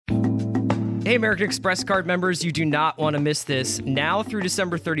Hey, American Express card members, you do not want to miss this. Now through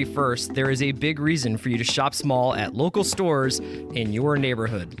December 31st, there is a big reason for you to shop small at local stores in your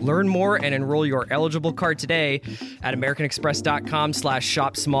neighborhood. Learn more and enroll your eligible card today at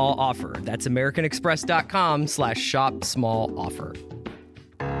americanexpress.com/shop small offer. That's americanexpress.com/shop small offer.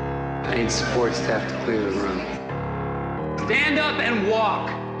 I need support staff to clear the room. Stand up and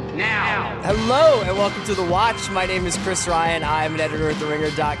walk. Now. Hello and welcome to The Watch. My name is Chris Ryan. I'm an editor at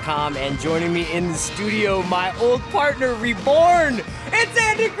TheRinger.com, and joining me in the studio, my old partner, reborn, it's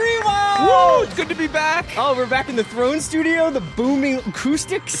Andy Greenwald! Woo! It's good to be back. Oh, we're back in the Throne studio, the booming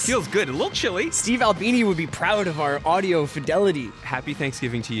acoustics. It feels good. A little chilly. Steve Albini would be proud of our audio fidelity. Happy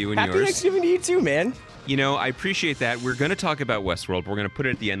Thanksgiving to you and Happy yours. Thanksgiving to you too, man. You know, I appreciate that. We're going to talk about Westworld. We're going to put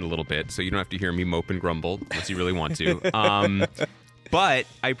it at the end a little bit, so you don't have to hear me mope and grumble unless you really want to. But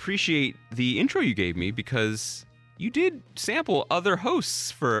I appreciate the intro you gave me because you did sample other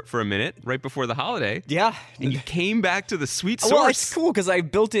hosts for a minute right before the holiday. Yeah. And you came back to the sweet source. Well, it's cool because I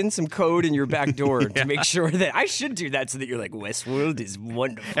built in some code in your back door to make sure that I should do that so that you're like, Westworld is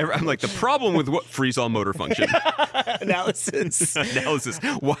wonderful. I'm like, the problem with what freeze all motor function. Analysis.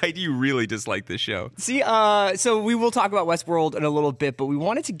 Why do you really dislike this show? See, so we will talk about Westworld in a little bit, but we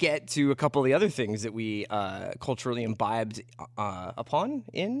wanted to get to a couple of the other things that we culturally imbibed upon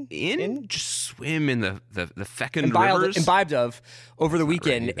in just swim in the fecund rivers. Imbibed of over the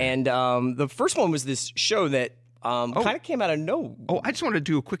weekend. Right, and the first one was this show that kind of came out of nowhere. Oh, I just want to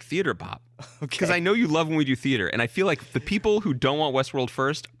do a quick theater bop. Because I know you love when we do theater, and I feel like the people who don't want Westworld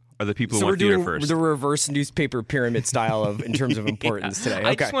first are the people who want theater first. So we're doing the reverse newspaper pyramid style of in terms of importance today. Okay.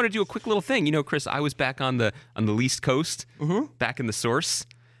 I just want to do a quick little thing. You know, Chris, I was back on the least coast, back in the source,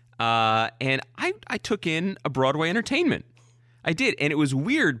 and I took in a Broadway entertainment. I did, and it was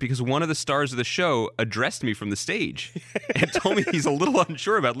weird because one of the stars of the show addressed me from the stage and told me he's a little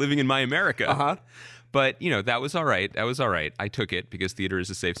unsure about living in my America. Uh-huh. But, you know, that was all right. I took it because theater is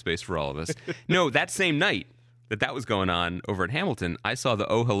a safe space for all of us. No, that same night that was going on over at Hamilton, I saw the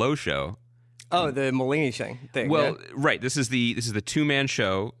Oh Hello show. Oh, the Mulaney thing. Well, yeah? Right. This is the two-man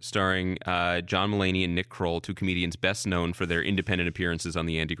show starring John Mulaney and Nick Kroll, two comedians best known for their independent appearances on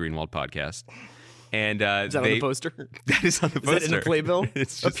the Andy Greenwald podcast. And is that on the poster? That is on the poster. Is that in the playbill?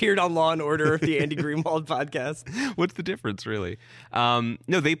 It's just, appeared on Law and Order, the Andy Greenwald podcast. What's the difference, really? No,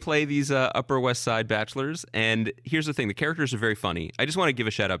 they play these Upper West Side bachelors, and here's the thing: the characters are very funny. I just want to give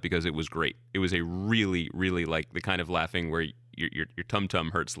a shout out because it was great. It was a really, really like the kind of laughing where your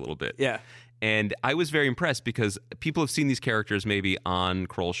tum-tum hurts a little bit. Yeah. And I was very impressed because people have seen these characters maybe on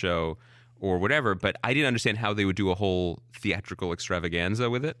Kroll Show or whatever, but I didn't understand how they would do a whole theatrical extravaganza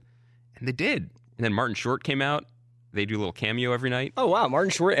with it, and they did. And then Martin Short came out. They do a little cameo every night. Oh, wow. Martin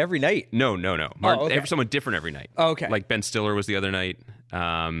Short every night? No. They have someone different every night. Oh, okay. Like Ben Stiller was the other night.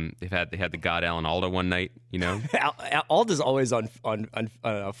 They had the god Alan Alda one night, you know. Alda's always on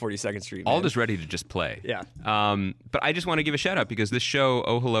 42nd Street. Man. Alda's ready to just play. Yeah. But I just want to give a shout out because this show,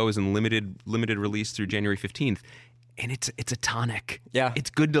 Oh Hello, is in limited release through January 15th. And it's a tonic. Yeah. It's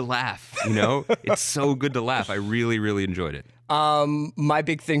good to laugh, you know? It's so good to laugh. I really, really enjoyed it. My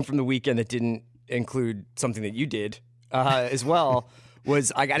big thing from the weekend that didn't include something that you did as well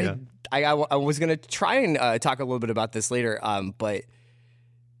was I was going to try and talk a little bit about this later, but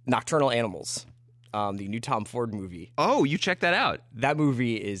Nocturnal Animals, the new Tom Ford movie. Oh, you checked that out. That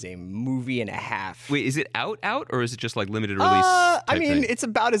movie is a movie and a half. Wait, is it out, or is it just like limited release I type mean, thing? It's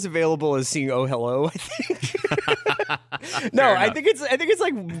about as available as seeing Oh Hello, I think. No, I think it's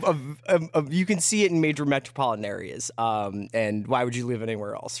like you can see it in major metropolitan areas. And why would you live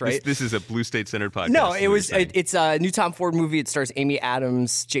anywhere else, right? This is a blue state-centered podcast. No, it's a new Tom Ford movie. It stars Amy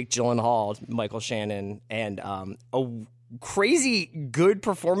Adams, Jake Gyllenhaal, Michael Shannon, and a crazy good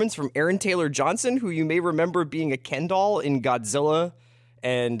performance from Aaron Taylor Johnson, who you may remember being a Ken doll in Godzilla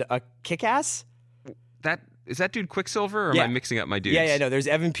and a Kick-Ass. Is that dude Quicksilver, or am I mixing up my dudes? Yeah, no. There's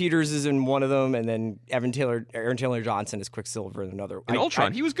Evan Peters is in one of them, and then Aaron Taylor Johnson is Quicksilver in another. In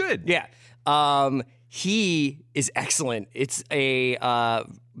Ultron, he was good. Yeah. He is excellent. It's the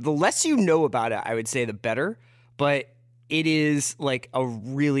less you know about it, I would say, the better. But it is like a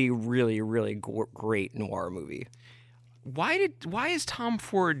really, really, really great noir movie. Why is Tom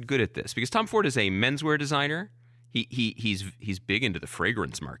Ford good at this? Because Tom Ford is a menswear designer. He's big into the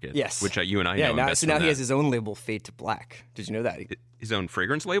fragrance market. Yes, which you and I know. So now he has his own label, Fade to Black. Did you know that? His own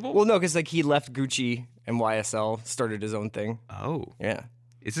fragrance label? Well, no, because like he left Gucci and YSL, started his own thing. Oh, yeah.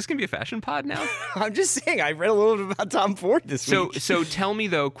 Is this gonna be a fashion pod now? I'm just saying. I read a little bit about Tom Ford this week. So tell me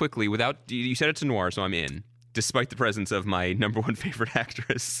though, quickly, without you said it's a noir, so I'm in. Despite the presence of my number one favorite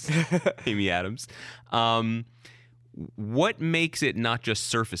actress, Amy Adams. what makes it not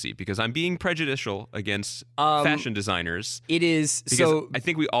just surfacey? Because I'm being prejudicial against fashion designers. It is because so. I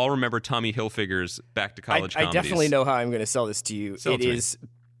think we all remember Tommy Hilfiger's Back to College I comedies. definitely know how I'm going to sell this to you. Sell it to me. is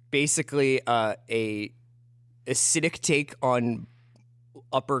basically a acidic take on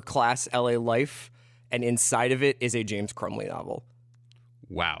upper class LA life, and inside of it is a James Crumley novel.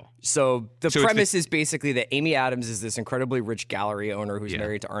 Wow. So the premise is basically that Amy Adams is this incredibly rich gallery owner who's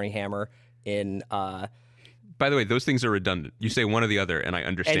married to Arnie Hammer in. By the way, those things are redundant. You say one or the other, and I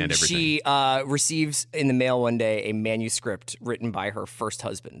understand everything. She receives in the mail one day a manuscript written by her first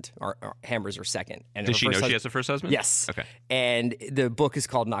husband. Or Hammer's her second. And Does she know she has a first husband? Yes. Okay. And the book is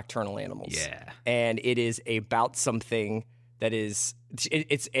called Nocturnal Animals. Yeah. And it is about something that is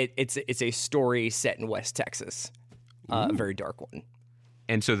it's a story set in West Texas, a very dark one.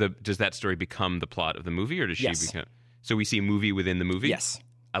 And so does that story become the plot of the movie, or does she become? So we see a movie within the movie. Yes.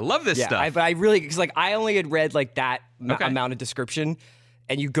 I love this stuff. I really because I only had read that amount of description,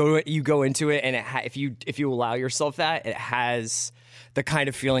 and you go into it, and if you allow yourself that, it has the kind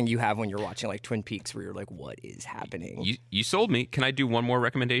of feeling you have when you're watching like Twin Peaks, where you're like, what is happening? You sold me. Can I do one more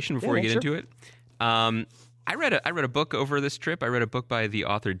recommendation before we get into it? I read a book over this trip. I read a book by the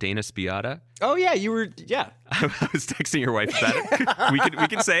author Dana Spiotta. Oh yeah, you were I was texting your wife about it. we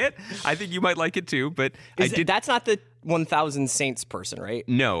can say it. I think you might like it too. But that's not the 1,000 Saints person, right?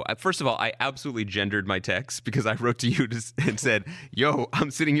 No. First of all, I absolutely gendered my text because I wrote to you and said, "Yo,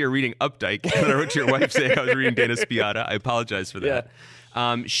 I'm sitting here reading Updike," and I wrote to your wife saying I was reading Dana Spiotta. I apologize for that.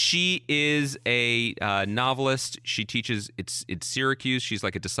 Yeah. She is a novelist. She teaches it's Syracuse. She's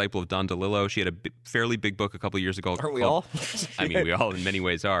like a disciple of Don DeLillo. She had a fairly big book a couple of years ago. Aren't we all? I mean, we all in many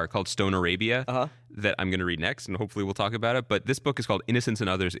ways are, called Stone Arabia, that I'm going to read next, and hopefully we'll talk about it. But this book is called Innocence and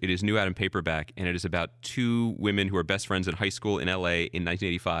Others. It is new out in paperback, and it is about two women who are best friends in high school in L.A. in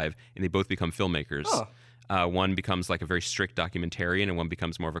 1985, and they both become filmmakers. One becomes like a very strict documentarian, and one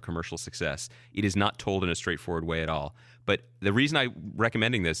becomes more of a commercial success. It is not told in a straightforward way at all. But the reason I'm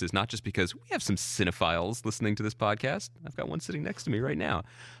recommending this is not just because we have some cinephiles listening to this podcast. I've got one sitting next to me right now.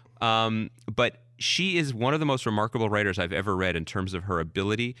 But she is one of the most remarkable writers I've ever read in terms of her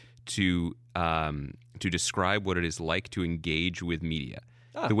ability to describe what it is like to engage with media.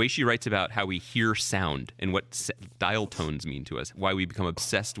 The way she writes about how we hear sound and what dial tones mean to us, why we become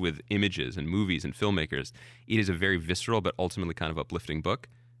obsessed with images and movies and filmmakers. It is a very visceral but ultimately kind of uplifting book.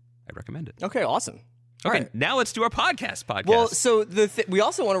 I recommend it. Okay, awesome. Okay, right. Now let's do our podcast. Well, so we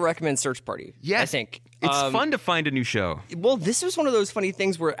also want to recommend Search Party. Yes. I think. It's fun to find a new show. Well, this was one of those funny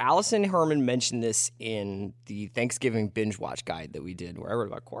things where Allison Herman mentioned this in the Thanksgiving binge watch guide that we did, where I wrote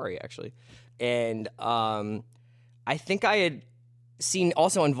about Quarry, actually. And I think I had seen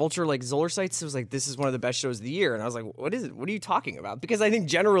also on Vulture, like Zoller sites, it was like, this is one of the best shows of the year. And I was like, what is it? What are you talking about? Because I think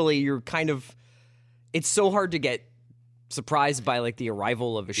generally you're kind of, it's so hard to get surprised by like the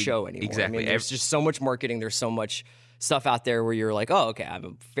arrival of a show anymore. Exactly. I mean, there's just so much marketing. There's so much stuff out there where you're like, oh, okay,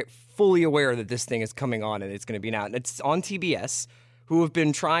 I'm fully aware that this thing is coming on and it's going to be out. And it's on TBS, who have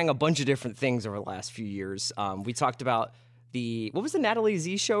been trying a bunch of different things over the last few years. We talked about what was the Natalie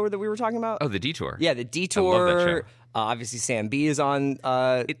Z show that we were talking about? Oh, The Detour. Yeah, The Detour. I love that show. Obviously, Sam B is on.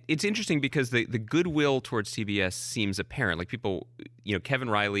 It's interesting because the goodwill towards TBS seems apparent. Like people, Kevin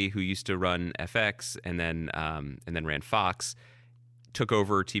Riley, who used to run FX and then ran Fox, took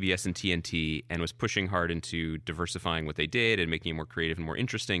over TBS and TNT and was pushing hard into diversifying what they did and making it more creative and more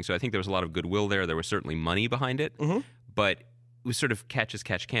interesting. So I think there was a lot of goodwill there. There was certainly money behind it, but it was sort of catch as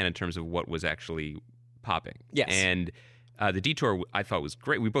catch can in terms of what was actually popping. Yes. And The Detour, I thought, was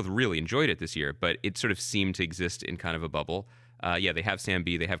great. We both really enjoyed it this year, but it sort of seemed to exist in kind of a bubble. They have Sam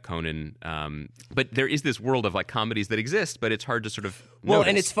B, they have Conan, but there is this world of like comedies that exist, but it's hard to sort of notice.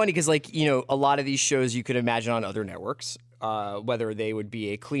 And it's funny because a lot of these shows you could imagine on other networks, whether they would be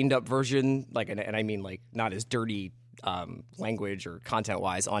a cleaned up version, and I mean like not as dirty language or content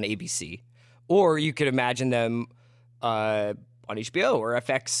wise on ABC, or you could imagine them on HBO or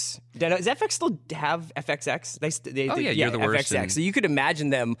FX. Does FX still have FXX? You're the Worst. FXX. So you could imagine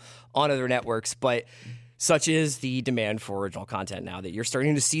them on other networks, but such is the demand for original content now that you're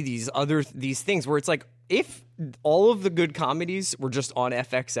starting to see these things where it's like, if all of the good comedies were just on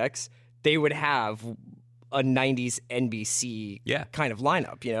FXX, they would have a 90s NBC kind of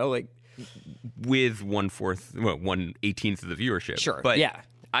lineup, like with 1/18th of the viewership. Sure. But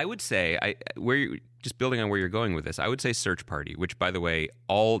I would say just building on where you're going with this, I would say Search Party, which, by the way,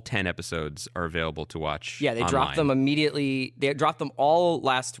 all 10 episodes are available to watch. Yeah, they dropped them immediately. They dropped them all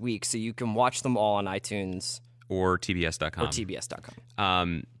last week, so you can watch them all on iTunes or TBS.com.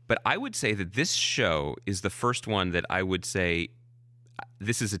 TBS.com. But I would say that this show is the first one that I would say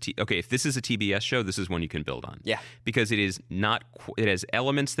this is if this is a TBS show, this is one you can build on. Yeah. Because it is not, it has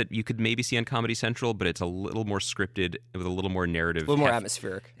elements that you could maybe see on Comedy Central, but it's a little more scripted with a little more narrative. A little more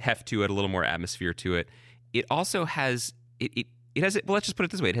atmospheric. Heft to it, a little more atmosphere to it. It also has, it has, well, let's just put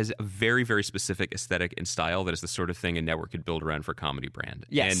it this way. It has a very, very specific aesthetic and style that is the sort of thing a network could build around for a comedy brand.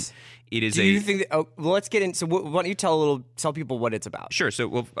 Yes. And it is Do you think that, well, let's get in. So why don't you tell people what it's about? Sure.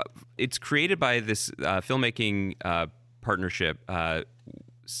 So, it's created by this filmmaking partnership,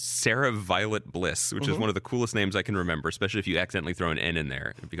 Sarah Violet Bliss, which is one of the coolest names I can remember, especially if you accidentally throw an N in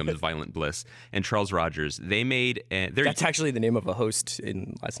there. It becomes Violent Bliss. And Charles Rogers. They made... That's actually the name of a host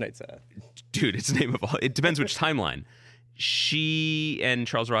in last night's... Dude, it's the name of... It depends which timeline. She and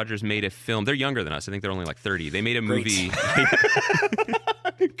Charles Rogers made a film. They're younger than us. I think they're only like 30. They made a movie...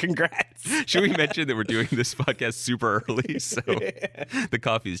 Congrats. Should we mention that we're doing this podcast super early? So the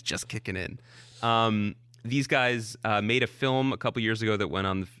coffee is just kicking in. These guys made a film a couple years ago that went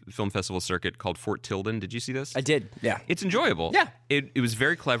on the film festival circuit called Fort Tilden. Did you see this? I did, yeah. It's enjoyable. Yeah. It was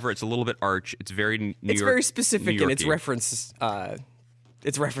very clever. It's a little bit arch. It's very New York. It's very specific New in its York-y. references.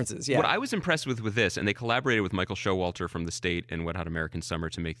 Its references, yeah. What I was impressed with this, and they collaborated with Michael Showalter from The State and Wet Hot American Summer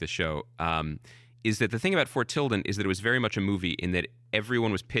to make this show, is that the thing about Fort Tilden is that it was very much a movie in that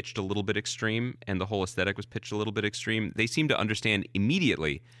everyone was pitched a little bit extreme and the whole aesthetic was pitched a little bit extreme. They seemed to understand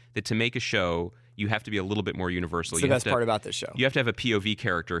immediately that to make a show, you have to be a little bit more universal. It's the best part about this show. You have to have a POV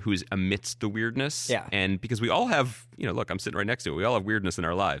character who's amidst the weirdness. Yeah. And because we all have, look, I'm sitting right next to it. We all have weirdness in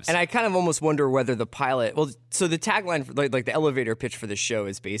our lives. And I kind of almost wonder whether the pilot... Well, so the tagline, for, like the elevator pitch for the show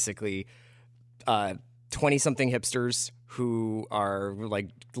is basically 20-something hipsters who are like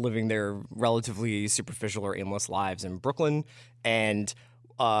living their relatively superficial or aimless lives in Brooklyn. And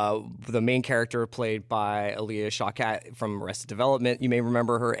the main character played by Aaliyah Shawkat from Arrested Development, you may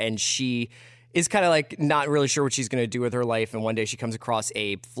remember her, and she is kind of like not really sure what she's going to do with her life. And one day she comes across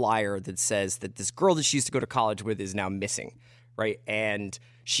a flyer that says that this girl that she used to go to college with is now missing, right? And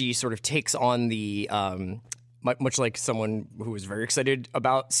she sort of takes on the... much like someone who was very excited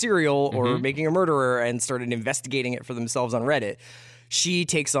about Serial or Making a Murderer and started investigating it for themselves on Reddit, she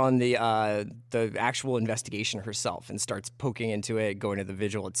takes on the actual investigation herself and starts poking into it, going to the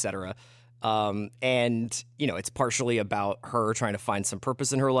vigil, etc. And it's partially about her trying to find some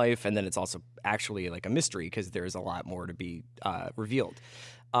purpose in her life, and then it's also actually like a mystery because there's a lot more to be revealed.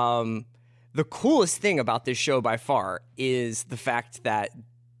 The coolest thing about this show by far is the fact that,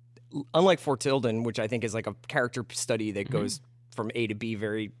 unlike Fort Tilden, which I think is like a character study that goes from A to B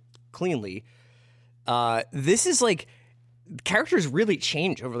very cleanly, this is like characters really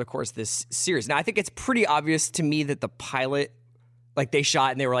change over the course of this series. Now, I think it's pretty obvious to me that the pilot, like they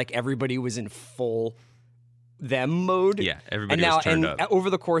shot and they were like everybody was in full them mode. Yeah, everybody was turned up. Over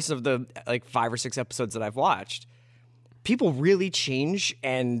the course of the like 5 or 6 episodes that I've watched, people really change,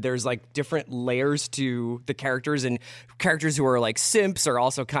 and there's like different layers to the characters, and characters who are like simps are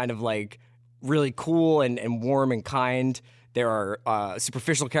also kind of like really cool and warm and kind. There are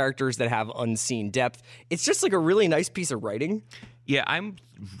superficial characters that have unseen depth. It's just like a really nice piece of writing. Yeah, I'm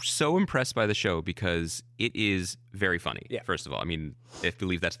so impressed by the show because it is very funny, Yeah. first of all. I mean, I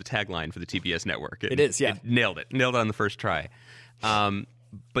believe that's the tagline for the TBS network. It is, yeah. It nailed it. Nailed it on the first try.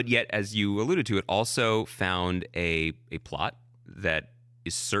 But yet, as you alluded to, it also found a plot that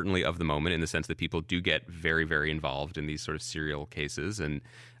is certainly of the moment in the sense that people do get very, very involved in these sort of serial cases. And,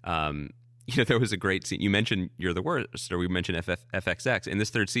 there was a great scene. You mentioned You're the Worst, or we mentioned FXX. In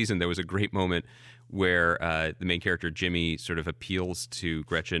this third season, there was a great moment where the main character, Jimmy, sort of appeals to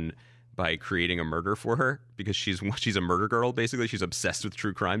Gretchen by creating a murder for her because she's a murder girl, basically. She's obsessed with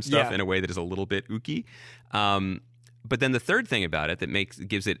true crime stuff Yeah. in a way that is a little bit ooky. But then the third thing about it that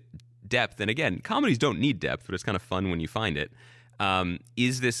gives it depth, and again, comedies don't need depth, but it's kind of fun when you find it,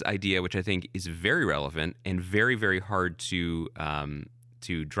 is this idea, which I think is very relevant and very, very hard to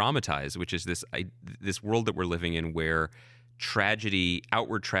dramatize, which is this world that we're living in where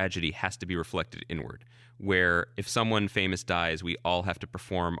outward tragedy has to be reflected inward. Where if someone famous dies, we all have to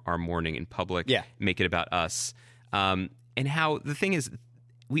perform our mourning in public, make it about us. And how the thing is,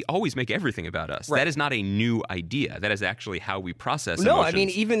 we always make everything about us. Right. That is not a new idea. That is actually how we process No, emotions. I mean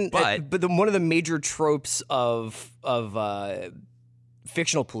even one of the major tropes of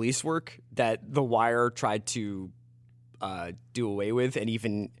fictional police work that The Wire tried to do away with, and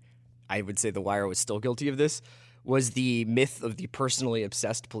even I would say The Wire was still guilty of this, was the myth of the personally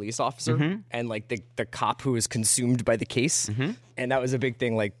obsessed police officer and like the cop who is consumed by the case. And that was a big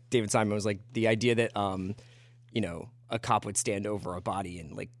thing. Like David Simon was like the idea that a cop would stand over a body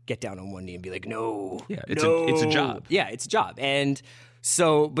and like get down on one knee and be like, no, Yeah, it's no. it's a job. Yeah, it's a job. And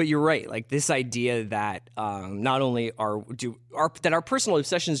so, but you're right. Like this idea that not only that our personal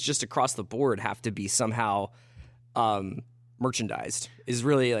obsessions just across the board have to be somehow merchandised is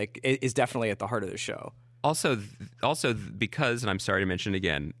really is definitely at the heart of the show. Also, because, and I'm sorry to mention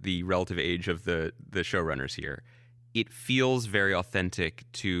again, the relative age of the showrunners here, it feels very authentic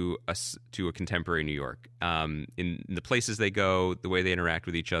to a contemporary New York. In the places they go, the way they interact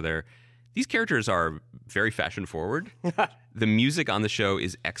with each other. These characters are very fashion forward. The music on the show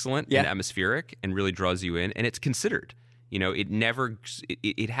is excellent and atmospheric and really draws you in, and it's considered. You know, it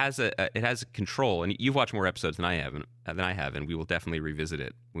has a control. And you've watched more episodes than I have, and we will definitely revisit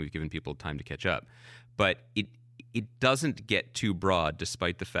it when we've given people time to catch up. But it doesn't get too broad,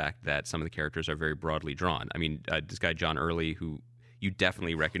 despite the fact that some of the characters are very broadly drawn. I mean, this guy John Early, who you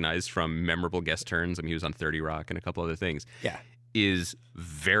definitely recognize from memorable guest turns. I mean, he was on 30 Rock and a couple other things. Yeah. Is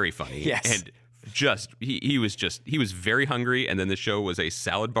very funny. Yes. And he was very hungry, and then the show was a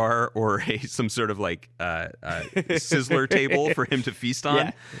salad bar or some sort of sizzler table for him to feast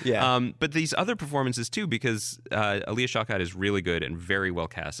on. Yeah. But these other performances too, because Aaliyah Shawkat is really good and very well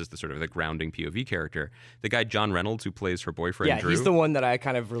cast as the sort of the grounding POV character. The guy John Reynolds, who plays her boyfriend, Drew. He's the one that I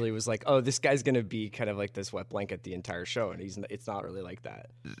kind of really was like, oh, this guy's gonna be kind of like this wet blanket the entire show, and it's not really like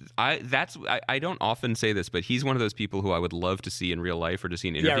that. I don't often say this, but he's one of those people who I would love to see in real life or to see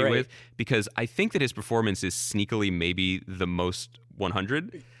an interview with, because I think that his performance is sneakily maybe the most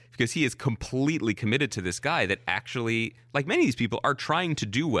 100, because he is completely committed to this guy that actually, like many of these people, are trying to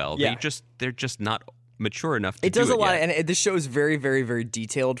do well. Yeah. They're just not mature enough to it does do a lot yet. and this show is very, very, very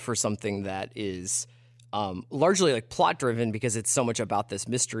detailed for something that is largely like plot driven, because it's so much about this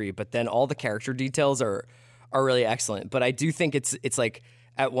mystery, but then all the character details are really excellent. But I do think it's like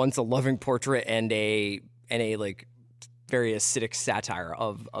at once a loving portrait and a like very acidic satire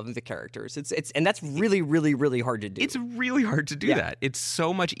of the characters. And that's really, really, really hard to do. It's really hard to do that. It's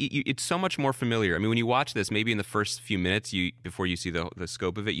so much more familiar. I mean, when you watch this, maybe in the first few minutes, before you see the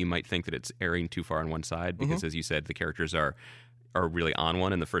scope of it, you might think that it's erring too far on one side, because as you said, the characters are really on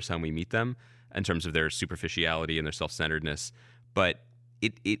one in the first time we meet them in terms of their superficiality and their self-centeredness. But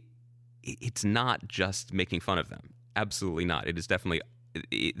it's not just making fun of them. Absolutely not. It is definitely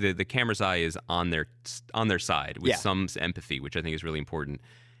the camera's eye is on their side with some empathy, which I think is really important.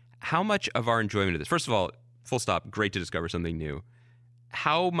 How much of our enjoyment of this, first of all, full stop, great to discover something new.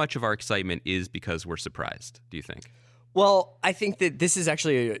 How much of our excitement is because we're surprised, do you think? Well, I think that this is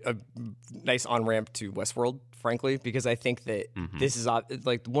actually a nice on-ramp to Westworld, frankly, because I think that this is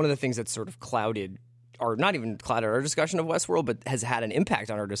like one of the things that's sort of clouded, or not even clouded our discussion of Westworld, but has had an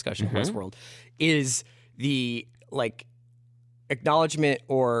impact on our discussion of Westworld, is the acknowledgement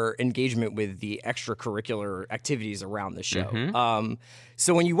or engagement with the extracurricular activities around the show.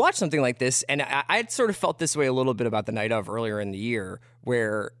 So when you watch something like this, and I'd sort of felt this way a little bit about The Night Of earlier in the year,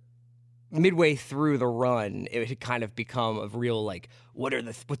 where midway through the run, it had kind of become a real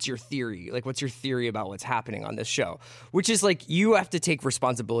what's your theory? Like, what's your theory about what's happening on this show? Which is like, you have to take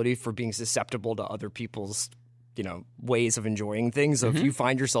responsibility for being susceptible to other people's, ways of enjoying things. So if you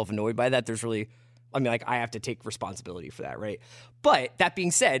find yourself annoyed by that, there's really, I have to take responsibility for that, right? But that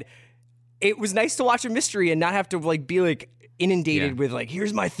being said, it was nice to watch a mystery and not have to be inundated with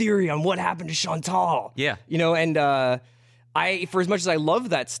here's my theory on what happened to Chantal. Yeah. And for as much as I love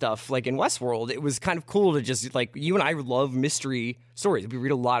that stuff, like in Westworld, it was kind of cool to just you and I love mystery stories. We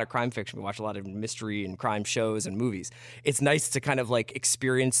read a lot of crime fiction. We watch a lot of mystery and crime shows and movies. It's nice to kind of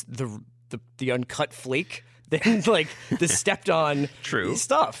experience the uncut flake than the stepped on True.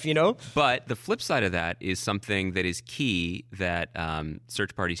 stuff, But the flip side of that is something that is key that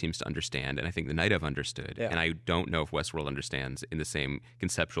Search Party seems to understand, and I think The Night Of understood, and I don't know if Westworld understands in the same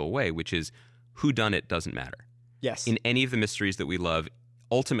conceptual way, which is whodunit doesn't matter. Yes. In any of the mysteries that we love,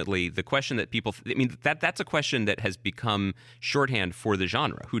 ultimately, the question that people... that's a question that has become shorthand for the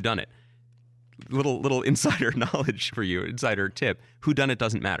genre, whodunit. Little insider knowledge for you, insider tip. Whodunit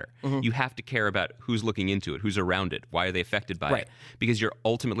doesn't matter. You have to care about who's looking into it, who's around it, why are they affected by it, because you're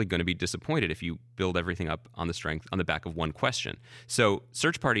ultimately going to be disappointed if you build everything up on the back of one question. So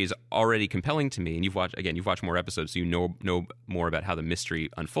Search Party is already compelling to me, and you've watched more episodes, so you know more about how the mystery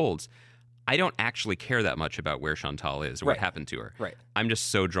unfolds. I don't actually care that much about where Chantal is or what happened to her. Right. I'm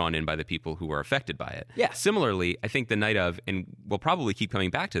just so drawn in by the people who are affected by it. Yeah. Similarly, I think The Night Of, and we'll probably keep coming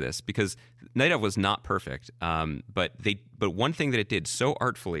back to this because Night Of was not perfect, but one thing that it did so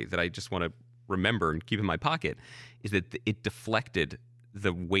artfully that I just want to remember and keep in my pocket is that it deflected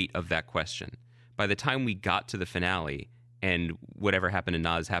the weight of that question. By the time we got to the finale, and whatever happened to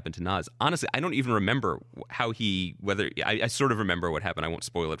Nas happened to Nas. Honestly, I don't even remember how I sort of remember what happened. I won't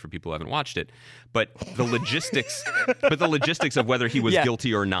spoil it for people who haven't watched it, but the logistics of whether he was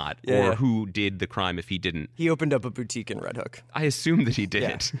guilty or not, or who did the crime if he didn't. He opened up a boutique in Red Hook. I assume that he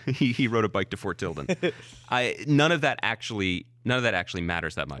did. Yeah. He rode a bike to Fort Tilden. None of that actually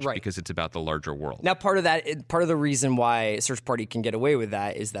matters that much, because it's about the larger world. Now, part of the reason why Search Party can get away with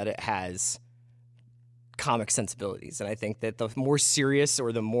that is that it has comic sensibilities, and I think that the more serious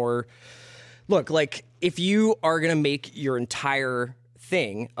or the more like if you are going to make your entire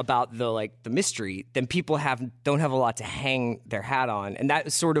thing about the mystery, then people don't have a lot to hang their hat on, and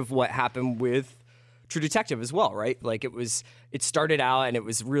that's sort of what happened with True Detective as well, right? Like it started out and it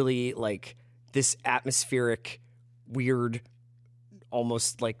was really like this atmospheric, weird,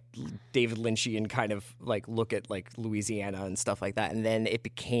 almost like David Lynchian kind of like look at like Louisiana and stuff like that, and then it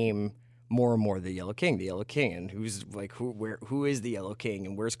became more and more the Yellow King, and who's like who is the Yellow King,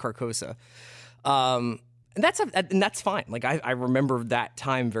 and where's Carcosa, and that's fine. Like I remember that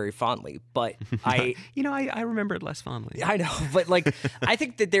time very fondly, but I remember it less fondly. I know, but like I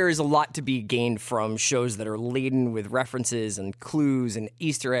think that there is a lot to be gained from shows that are laden with references and clues and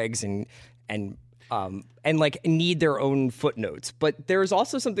Easter eggs and like need their own footnotes. But there's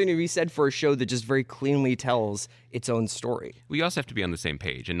also something to be said for a show that just very cleanly tells its own story. We also have to be on the same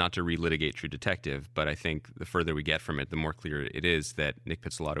page, and not to relitigate True Detective, but I think the further we get from it, the more clear it is that Nick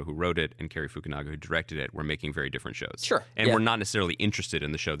Pizzolatto, who wrote it, and Cary Fukunaga, who directed it, were making very different shows. Sure. And we're not necessarily interested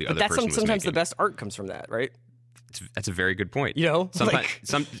in the show the other person was making. Sometimes the best art comes from that, right? That's a very good point.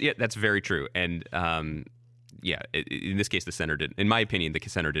 That's very true. And in this case, the center didn't. In my opinion, the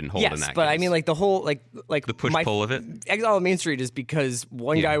center didn't hold in that case. Yes, but I mean, like the whole like the push-pull of it. Exile on Main Street is because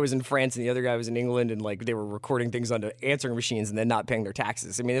one guy was in France and the other guy was in England, and like they were recording things onto answering machines and then not paying their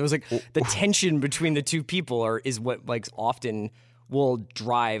taxes. I mean, it was like the tension between the two people is what like often will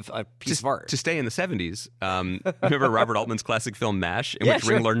drive a piece of art. To stay in the 70s, remember Robert Altman's classic film MASH, in which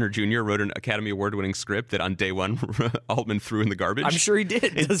Ring Lardner Jr. wrote an Academy Award-winning script that on day one Altman threw in the garbage? I'm sure he did.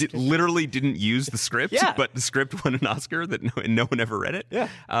 It literally didn't use the script, but the script won an Oscar that no one ever read it. Yeah.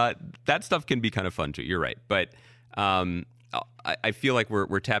 That stuff can be kind of fun too. You're right. But I feel like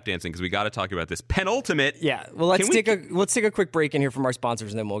we're tap dancing because we got to talk about this penultimate. Yeah. Well, let's take a quick break in here from our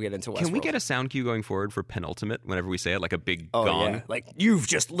sponsors, and then we'll get into Westworld. Can we get a sound cue going forward for penultimate whenever we say it, like a big gong? Yeah. Like you've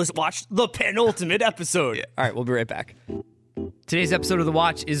just watched the penultimate episode. Yeah. All right, we'll be right back. Today's episode of The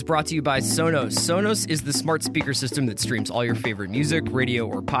Watch is brought to you by Sonos. Sonos is the smart speaker system that streams all your favorite music, radio,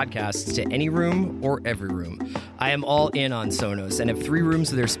 or podcasts to any room or every room. I am all in on Sonos and have 3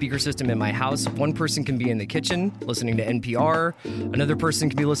 rooms with their speaker system in my house. One person can be in the kitchen listening to NPR. Another person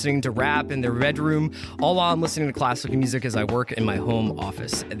can be listening to rap in their bedroom, all while I'm listening to classical music as I work in my home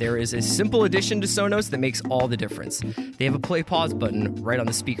office. There is a simple addition to Sonos that makes all the difference. They have a play-pause button right on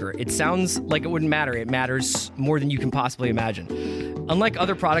the speaker. It sounds like it wouldn't matter. It matters more than you can possibly imagine. Unlike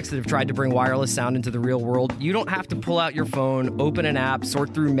other products that have tried to bring wireless sound into the real world, you don't have to pull out your phone, open an app,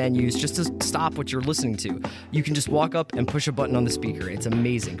 sort through menus just to stop what you're listening to. You can just walk up and push a button on the speaker. It's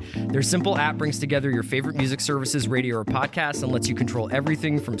amazing. Their simple app brings together your favorite music services, radio, or podcasts and lets you control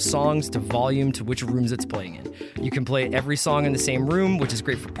everything from songs to volume to which rooms it's playing in. You can play every song in the same room, which is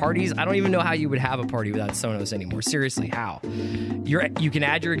great for parties. I don't even know how you would have a party without Sonos anymore. Seriously, how? You can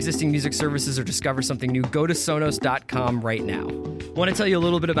add your existing music services or discover something new. Go to Sonos.com right now. I want to tell you a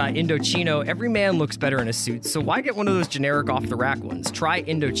little bit about Indochino. Every man looks better in a suit, so why get one of those generic off-the-rack ones? Try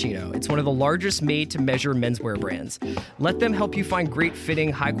Indochino. It's one of the largest made-to-measure menswear brands. Let them help you find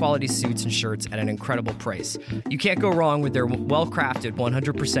great-fitting, high-quality suits and shirts at an incredible price. You can't go wrong with their well-crafted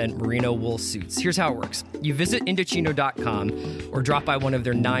 100% merino wool suits. Here's how it works. You visit Indochino.com or drop by one of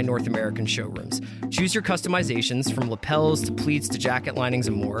their 9 North American showrooms. Choose your customizations from lapels to pleats to jacket linings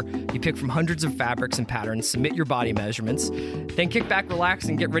and more. You pick from hundreds of fabrics and patterns, submit your body measurements, then kick back, relax,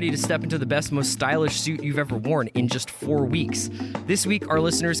 and get ready to step into the best, most stylish suit you've ever worn in just 4 weeks. This week, our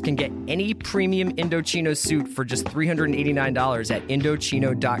listeners can get any premium Indochino suit for just $389 at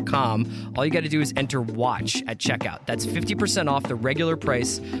Indochino.com. All you got to do is enter WATCH at checkout. That's 50% off the regular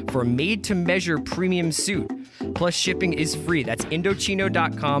price for a made-to-measure premium suit. Plus, shipping is free. That's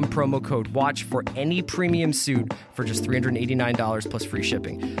Indochino.com, promo code WATCH for any premium suit for just $389 plus free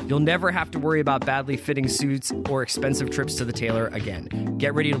shipping. You'll never have to worry about badly fitting suits or expensive trips to the tailor again.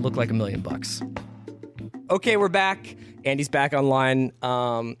 Get ready to look like $1 million. Okay, we're back. Andy's back online.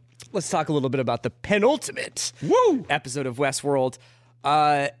 Let's talk a little bit about the penultimate episode of Westworld.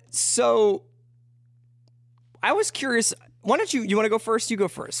 So I was curious. Why don't you want to go first? You go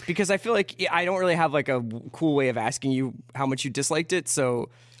first, because I feel like I don't really have like a cool way of asking you how much you disliked it. So,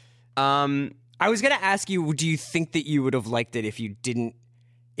 I I was going to ask you, do you think that you would have liked it if you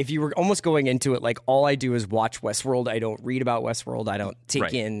were almost going into it like, all I do is watch Westworld, I don't read about Westworld, I don't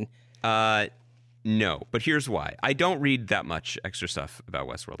take in... No, but here's why. I don't read that much extra stuff about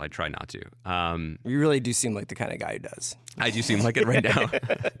Westworld. I try not to. You really do seem like the kind of guy who does. I do seem like it right now.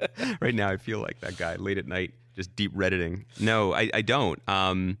 Right now, I feel like that guy late at night, just deep Redditing. No, I don't.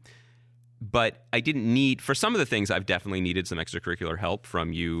 But I didn't need, for some of the things, I've definitely needed some extracurricular help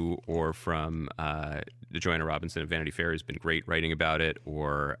from you or from Joanna Robinson of Vanity Fair, who's been great writing about it,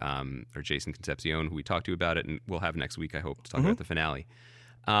 or Jason Concepcion, who we talked to about it, and we'll have next week, I hope, to talk about the finale.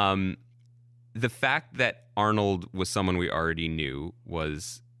 The fact that Arnold was someone we already knew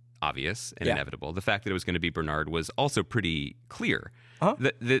was obvious and inevitable. The fact that it was going to be Bernard was also pretty clear.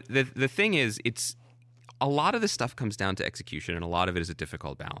 The thing is, it's a lot of this stuff comes down to execution, and a lot of it is a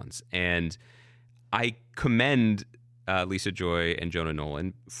difficult balance. And I commend Lisa Joy and Jonah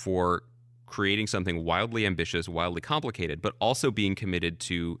Nolan for creating something wildly ambitious, wildly complicated, but also being committed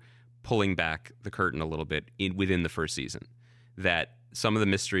to pulling back the curtain a little bit within the first season. That some of the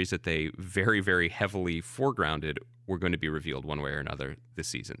mysteries that they very, very heavily foregrounded were going to be revealed one way or another this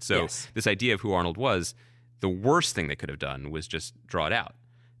season. So this idea of who Arnold was, the worst thing they could have done was just draw it out.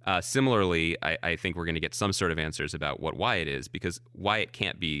 Similarly, I think we're going to get some sort of answers about what Wyatt is, because Wyatt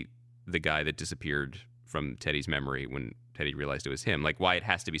can't be the guy that disappeared from Teddy's memory when Teddy realized it was him. Like, Wyatt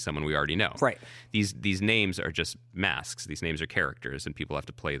has to be someone we already know. Right. These names are just masks. These names are characters, and people have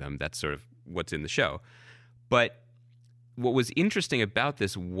to play them. That's sort of what's in the show. But what was interesting about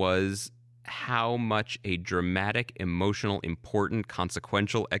this was how much a dramatic, emotional, important,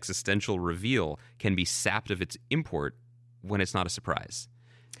 consequential, existential reveal can be sapped of its import when it's not a surprise.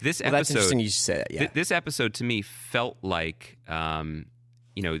 This episode, that's interesting you say that, yeah. This episode, to me, felt like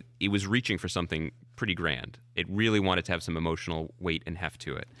it was reaching for something pretty grand. It really wanted to have some emotional weight and heft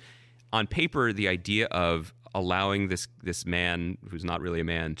to it. On paper, the idea of allowing this man, who's not really a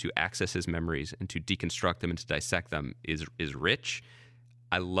man, to access his memories and to deconstruct them and to dissect them is rich.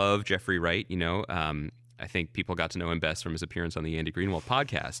 I love Jeffrey Wright. I think people got to know him best from his appearance on the Andy Greenwald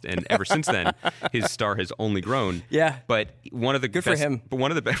podcast, and ever since then, his star has only grown. Yeah, but one of the good best, for him. But one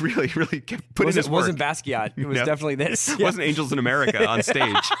of the really kept putting his work. Wasn't Basquiat. It was definitely this. It wasn't Angels in America on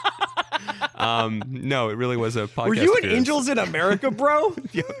stage. No, it really was a podcast. Were you at appearance. Angels in America, bro?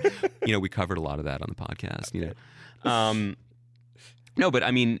 We covered a lot of that on the podcast. No, but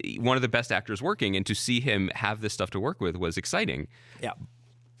I mean, one of the best actors working, and to see him have this stuff to work with was exciting. Yeah.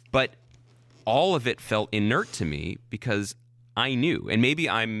 But all of it felt inert to me because I knew, and maybe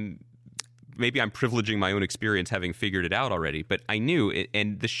I'm privileging my own experience having figured it out already, but I knew it,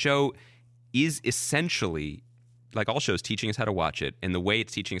 and the show is essentially, like all shows, teaching us how to watch it, and the way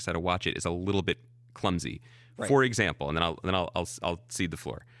it's teaching us how to watch it is a little bit clumsy. Right. For example, and then I'll cede the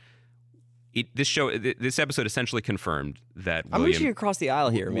floor. This episode essentially confirmed that I'm reaching across the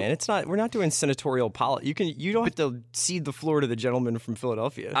aisle here, man. It's not. We're not doing senatorial politics. You don't have to cede the floor to the gentleman from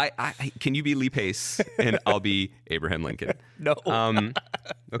Philadelphia. I can you be Lee Pace and I'll be Abraham Lincoln? No.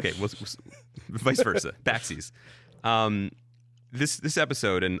 Okay. Well, vice versa. Backsies. This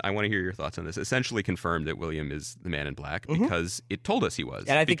episode, and I want to hear your thoughts on this, essentially confirmed that William is the Man in Black because it told us he was.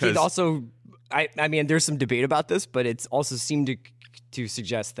 And I think it also. I mean, there's some debate about this, but it's also seemed to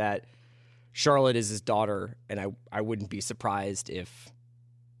suggest that Charlotte is his daughter, and I wouldn't be surprised if...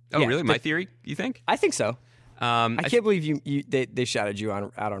 Oh, really? My theory, you think? I think so. I can't believe they shouted you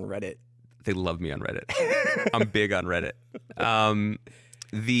out on Reddit. They love me on Reddit. I'm big on Reddit.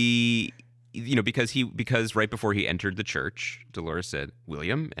 Because right before he entered the church, Dolores said,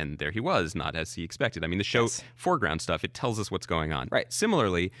 William, and there he was, not as he expected. I mean, the show foreground stuff, it tells us what's going on. Right.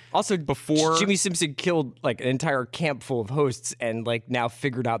 Similarly, also, before Jimmy Simpson killed like an entire camp full of hosts and like now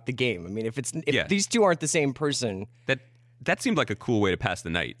figured out the game. I mean, if these two aren't the same person, that seemed like a cool way to pass the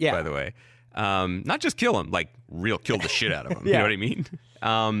night. Yeah. By the way, not just kill him, like kill the shit out of him. You know what I mean?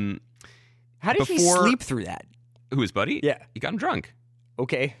 How did he sleep through that? Who, his buddy? Yeah, he got him drunk.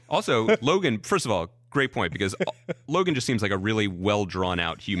 Okay. Also, Logan, first of all, great point, because Logan just seems like a really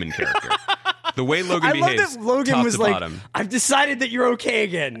well-drawn-out human character. The way Logan behaves, I love that Logan top was to like, bottom. I've decided that you're okay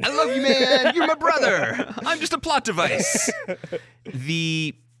again. I love you, man. You're my brother. I'm just a plot device.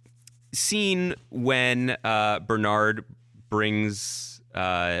 The scene when Bernard brings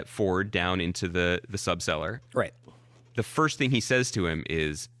Ford down into the subcellar. Right. The first thing he says to him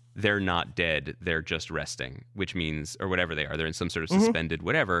is, they're not dead, they're just resting, which means, or whatever they are, they're in some sort of suspended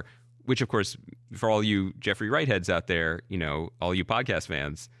whatever, which, of course, for all you Jeffrey Wright heads out there, all you podcast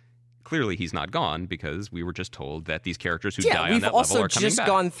fans, clearly he's not gone, because we were just told that these characters who die on that level are coming back. We've also just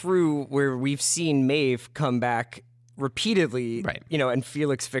gone through where we've seen Maeve come back repeatedly, Right. and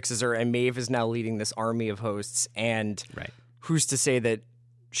Felix fixes her, and Maeve is now leading this army of hosts. And Right. who's to say that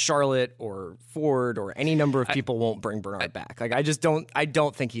Charlotte or Ford or any number of people won't bring Bernard back? Like, I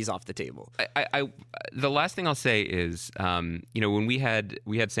don't think he's off the table. The last thing I'll say is, when we had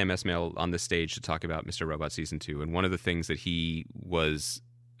Sam Esmail on the stage to talk about Mr. Robot Season 2, and one of the things that he was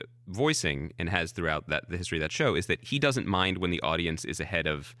voicing and has throughout the history of that show is that he doesn't mind when the audience is ahead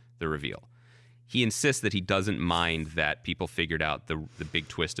of the reveal. He insists that he doesn't mind that people figured out the big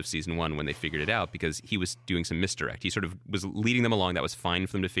twist of season 1 when they figured it out, because he was doing some misdirect. He sort of was leading them along. That was fine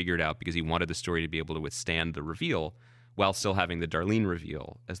for them to figure it out because he wanted the story to be able to withstand the reveal while still having the Darlene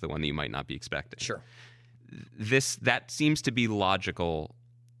reveal as the one that you might not be expecting. Sure. That seems to be logical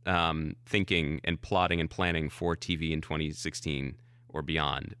thinking and plotting and planning for TV in 2016 or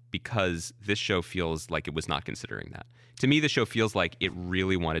beyond, because this show feels like it was not considering that. To me, the show feels like it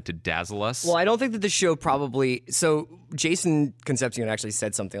really wanted to dazzle us. Well, I don't think that the show probably... So Jason Concepcion actually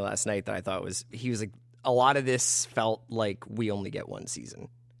said something last night that I thought he was like, a lot of this felt like we only get one season.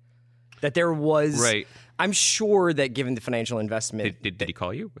 That there was... Right. I'm sure that given the financial investment... Did he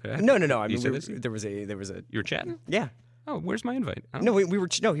call you? No. I mean, said this? there was a... You were chatting? Yeah. Oh, where's my invite? No, we were...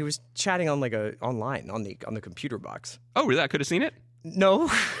 No, he was chatting on online on the computer box. Oh, really? I could have seen it? No.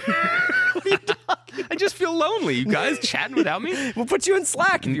 I just feel lonely. You guys chatting without me? We'll put you in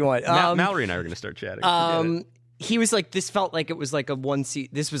Slack if you want. Mallory and I are going to start chatting. He was like, this felt like it was like a one season.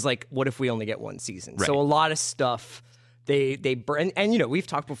 This was like, what if we only get one season? Right. So a lot of stuff they burn. And we've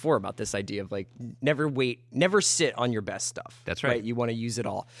talked before about this idea of like, never sit on your best stuff. That's right. You want to use it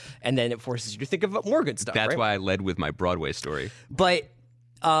all. And then it forces you to think of more good stuff. That's right? why I led with my Broadway story. But,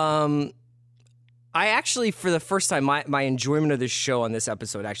 I actually, for the first time, my enjoyment of this show on this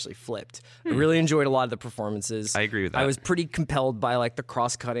episode actually flipped. I really enjoyed a lot of the performances. I agree with that. I was pretty compelled by like the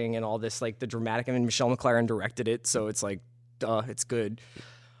cross-cutting and all this, like the dramatic. I mean, Michelle McLaren directed it, so it's like, duh, it's good.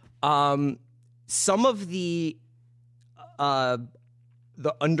 Some of the sort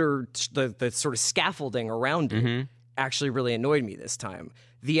of scaffolding around it actually really annoyed me this time.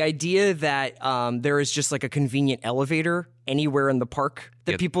 The idea that there is just like a convenient elevator anywhere in the park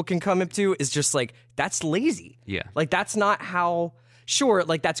that people can come up to is just like, that's lazy. Yeah. Like, that's not how, sure,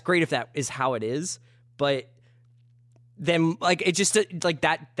 like, that's great if that is how it is, but then, like, it just, like,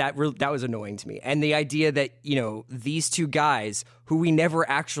 that was annoying to me. And the idea that, these two guys who we never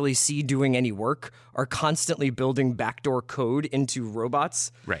actually see doing any work are constantly building backdoor code into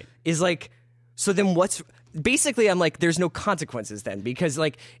robots. Right. Is like, so then basically, I'm like, there's no consequences then, because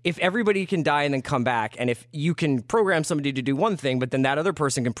like if everybody can die and then come back, and if you can program somebody to do one thing, but then that other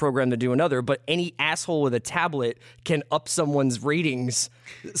person can program to do another, but any asshole with a tablet can up someone's ratings,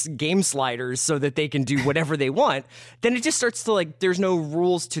 game sliders, so that they can do whatever they want, then it just starts to like, there's no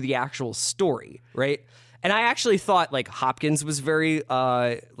rules to the actual story, right? And I actually thought like Hopkins was very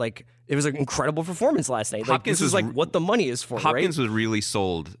it was an incredible performance last night. Like, this is like what the money is for, Hopkins right? was really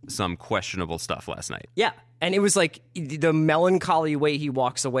sold some questionable stuff last night. Yeah. And it was like the melancholy way he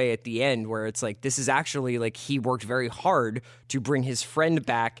walks away at the end, where it's like, this is actually like he worked very hard to bring his friend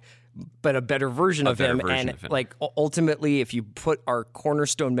back, but a better version of him. Like, ultimately, if you put our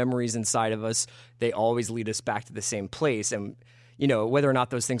cornerstone memories inside of us, they always lead us back to the same place. And whether or not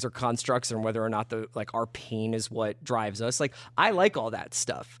those things are constructs, and whether or not our pain is what drives us. Like, I like all that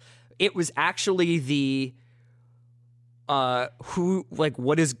stuff. It was actually the how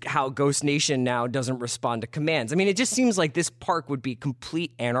Ghost Nation now doesn't respond to commands. I mean, it just seems like this park would be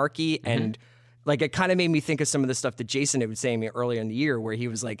complete anarchy, and like, it kind of made me think of some of the stuff that Jason was saying to me earlier in the year, where he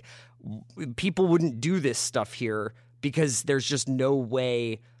was like, people wouldn't do this stuff here because there's just no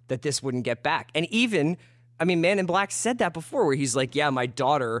way that this wouldn't get back. And even, I mean, Man in Black said that before, where he's like, yeah, my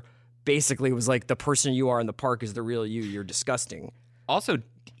daughter basically was like, the person you are in the park is the real you. You're disgusting. Also,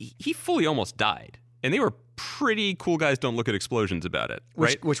 he fully almost died, and they were pretty cool guys. Don't look at explosions about it,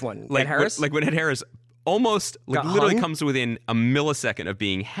 right? Which one? Like Ed Harris? When Ed Harris almost literally hung? comes within a millisecond of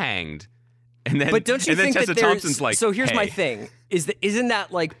being hanged, and then but don't you think Tessa that Thompson's like, so here's hey. my thing: isn't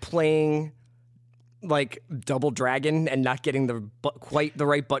that like playing like Double Dragon and not getting quite the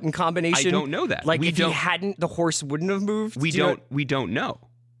right button combination? I don't know that. Like, if he hadn't, the horse wouldn't have moved. We don't know,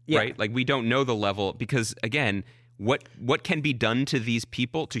 Yeah. right? Like, we don't know the level, because again, what can be done to these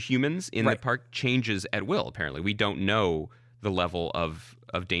people, to humans in the park, changes at will. Apparently, we don't know the level of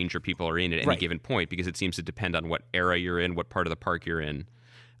danger people are in at any given point, because it seems to depend on what era you're in, what part of the park you're in.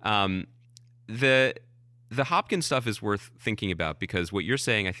 The Hopkins stuff is worth thinking about, because what you're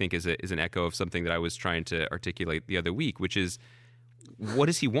saying, I think, is an echo of something that I was trying to articulate the other week, which is, what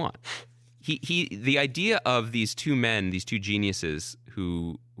does he want? The idea of these two men, these two geniuses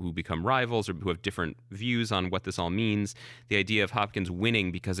who become rivals or who have different views on what this all means. The idea of Hopkins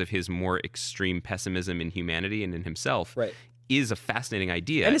winning because of his more extreme pessimism in humanity and in himself is a fascinating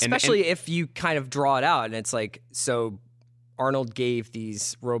idea. And especially if you kind of draw it out and it's like, so Arnold gave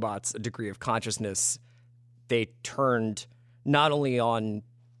these robots a degree of consciousness. They turned not only on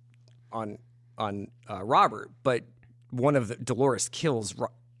Robert, but one of the Dolores kills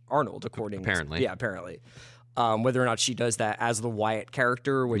Arnold, apparently. Whether or not she does that as the Wyatt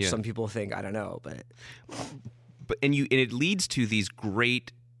character, which some people think, I don't know, but and it leads to these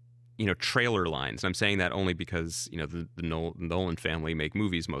great, trailer lines. I'm saying that only because the Nolan family make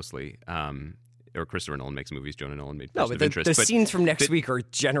movies mostly. Or Christopher Nolan makes movies. Jonah Nolan made Person of Interest. The scenes from next week are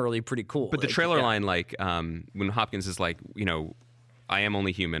generally pretty cool. But the trailer line, when Hopkins is like, I am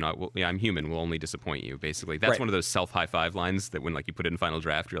only human. I'm human. Will only disappoint you. Basically, that's one of those self high five lines that when you put it in final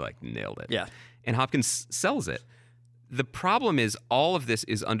draft, you're like, nailed it. Yeah. And Hopkins sells it. The problem is all of this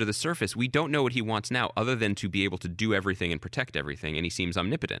is under the surface. We don't know what he wants now, other than to be able to do everything and protect everything. And he seems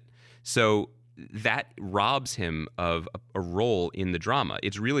omnipotent. So that robs him of a role in the drama.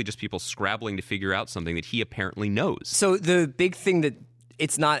 It's really just people scrabbling to figure out something that he apparently knows. So the big thing that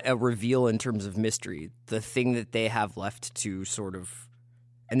it's not a reveal in terms of mystery. The thing that they have left to sort of,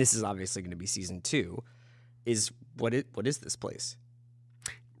 and this is obviously going to be season 2, is what is this place?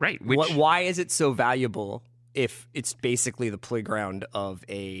 Right. Why is it so valuable if it's basically the playground of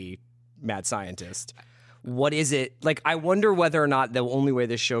a mad scientist? What is it? I wonder whether or not the only way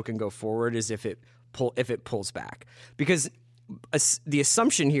this show can go forward is if it pulls back. Because the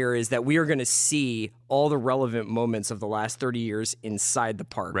assumption here is that we are going to see all the relevant moments of the last 30 years inside the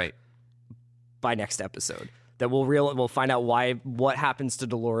park by next episode. That we'll find out what happens to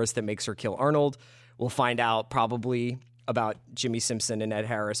Dolores that makes her kill Arnold. We'll find out probably about Jimmy Simpson and Ed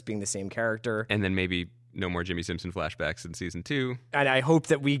Harris being the same character. And then maybe no more Jimmy Simpson flashbacks in season 2. And I hope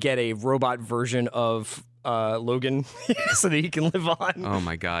that we get a robot version of Logan so that he can live on. Oh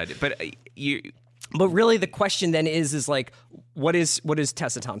my God. But But really, the question then is what is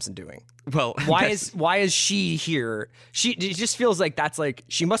Tessa Thompson doing? Well, why is she here? It just feels like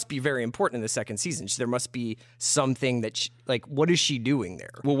she must be very important in the second season. There must be something that what is she doing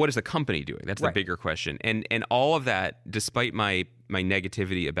there? Well, what is the company doing? That's the bigger question. And all of that, despite my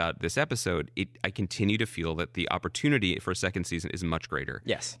negativity about this episode, I continue to feel that the opportunity for a second season is much greater.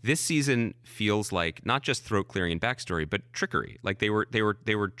 Yes, this season feels like not just throat clearing and backstory, but trickery. Like they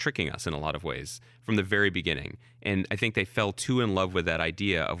were tricking us in a lot of ways from the very beginning. And I think they fell too in love with that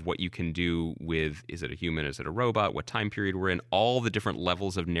idea of what you can do with, is it a human, is it a robot, what time period we're in, all the different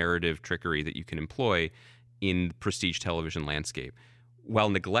levels of narrative trickery that you can employ in the prestige television landscape, while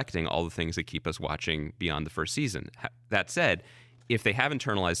neglecting all the things that keep us watching beyond the first season. That said, if they have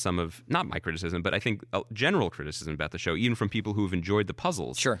internalized some of, not my criticism, but I think general criticism about the show, even from people who have enjoyed the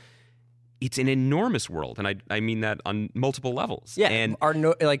puzzles, sure, it's an enormous world, and I mean that on multiple levels. Yeah, and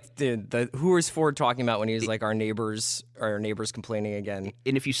the who is Ford talking about when he was our neighbors complaining again.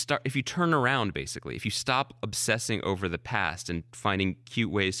 And if you turn around, basically, if you stop obsessing over the past and finding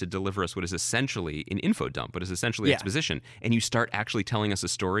cute ways to deliver us what is essentially an info dump, what is essentially exposition, and you start actually telling us a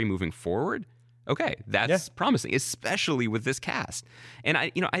story moving forward. Okay, that's promising, especially with this cast. And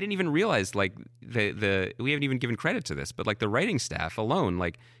I didn't even realize we haven't even given credit to this, but the writing staff alone,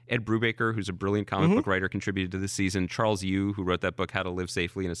 Ed Brubaker, who's a brilliant comic book writer, contributed to this season. Charles Yu, who wrote that book How to Live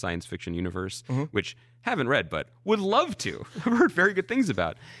Safely in a Science Fiction Universe, which haven't read but would love to. I've heard very good things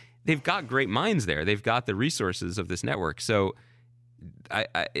about. They've got great minds there. They've got the resources of this network. So,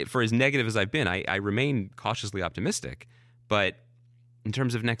 I for as negative as I've been, I remain cautiously optimistic. But in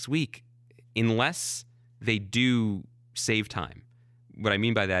terms of next week, unless they do save time, what I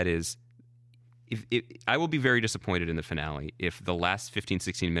mean by that is I will be very disappointed in the finale if the last 15,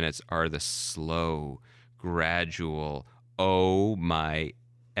 16 minutes are the slow, gradual, oh my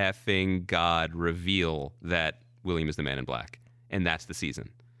effing God reveal that William is the Man in Black. And that's the season.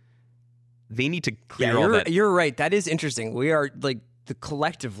 They need to clear all that. You're right. That is interesting. We are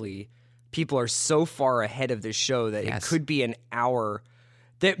collectively, people are so far ahead of this show that it could be an hour.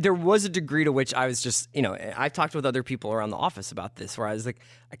 There was a degree to which I was just, I've talked with other people around the office about this, where I was like,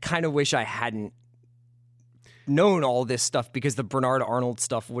 I kind of wish I hadn't known all this stuff, because the Bernard Arnold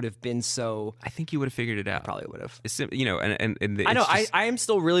stuff would have been so. I think you would have figured it out. I probably would have. And I know. I am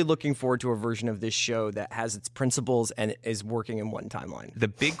still really looking forward to a version of this show that has its principles and is working in one timeline. The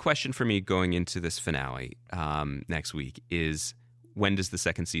big question for me going into this finale next week is, when does the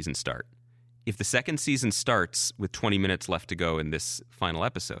second season start? If the second season starts with 20 minutes left to go in this final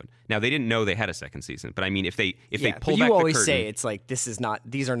episode, now they didn't know they had a second season, but I mean, if they pull back the curtain, you always say it's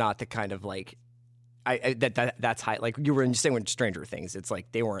these are not the kind of that's high. Like you were saying with Stranger Things, it's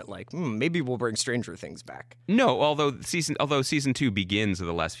like they weren't like, maybe we'll bring Stranger Things back. No, although season 2 begins with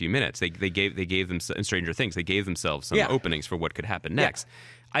the last few minutes, they gave them in Stranger Things. They gave themselves some openings for what could happen next. Yeah.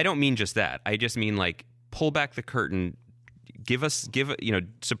 I don't mean just that. I just mean like pull back the curtain,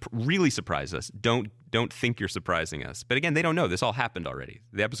 really surprise us. Don't think you're surprising us. But again, they don't know. This all happened already.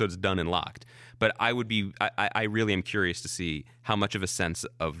 The episode's done and locked. But I really am curious to see how much of a sense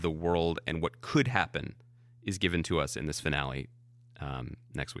of the world and what could happen is given to us in this finale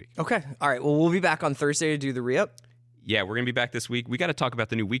next week. Okay. All right. Well, we'll be back on Thursday to do the re-up. Yeah, we're going to be back this week. We got to talk about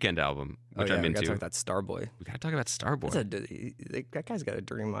the new Weekend album, which I'm into. We got to talk about Starboy. We got to talk about Starboy. That guy's got a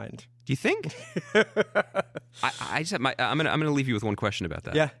dirty mind. Do you think? I'm going to leave you with one question about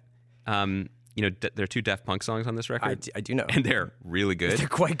that. Yeah. There are 2 Daft Punk songs on this record. I do know. And they're really good. They're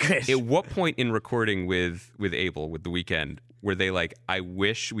quite good. At what point in recording with Abel, with The Weeknd, were they like, I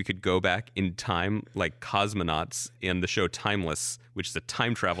wish we could go back in time like cosmonauts in the show Timeless, which is a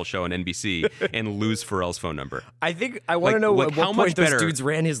time travel show on NBC, and lose Pharrell's phone number? I think I want to know at what point those dudes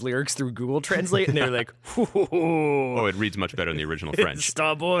ran his lyrics through Google Translate, and they're like, oh, it reads much better in the original French.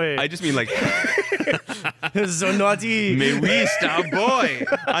 Starboy. I just mean like, so naughty. Mais oui, Starboy.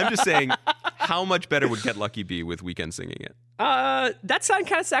 I'm just saying, how much better would Get Lucky be with Weeknd singing it? That sounds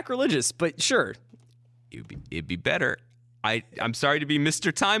kind of sacrilegious, but sure. It'd be better. I'm sorry to be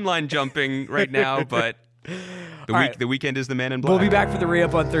Mr. Timeline jumping right now, but the Weeknd is the man in black. We'll be back for the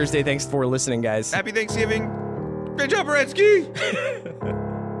re-up on Thursday. Thanks for listening, guys. Happy Thanksgiving. Great job, Beretsky.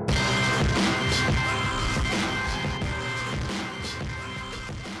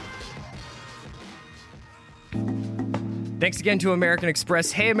 Thanks again to American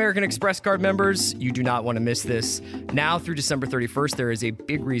Express. Hey, American Express card members, you do not want to miss this. Now through December 31st, there is a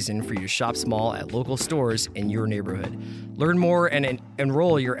big reason for you to shop small at local stores in your neighborhood. Learn more and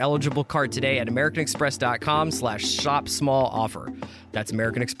enroll your eligible card today at americanexpress.com/shop-small-offer. That's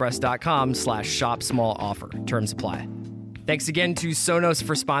americanexpress.com/shop-small-offer. Terms apply. Thanks again to Sonos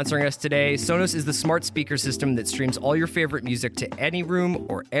for sponsoring us today. Sonos is the smart speaker system that streams all your favorite music to any room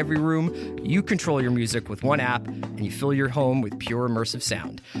or every room. You control your music with one app, and you fill your home with pure immersive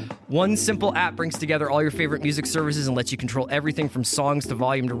sound. One simple app brings together all your favorite music services and lets you control everything from songs to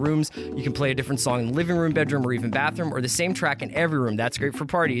volume to rooms. You can play a different song in the living room, bedroom, or even bathroom, or the same track in every room. That's great for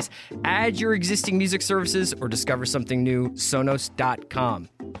parties. Add your existing music services or discover something new. Sonos.com.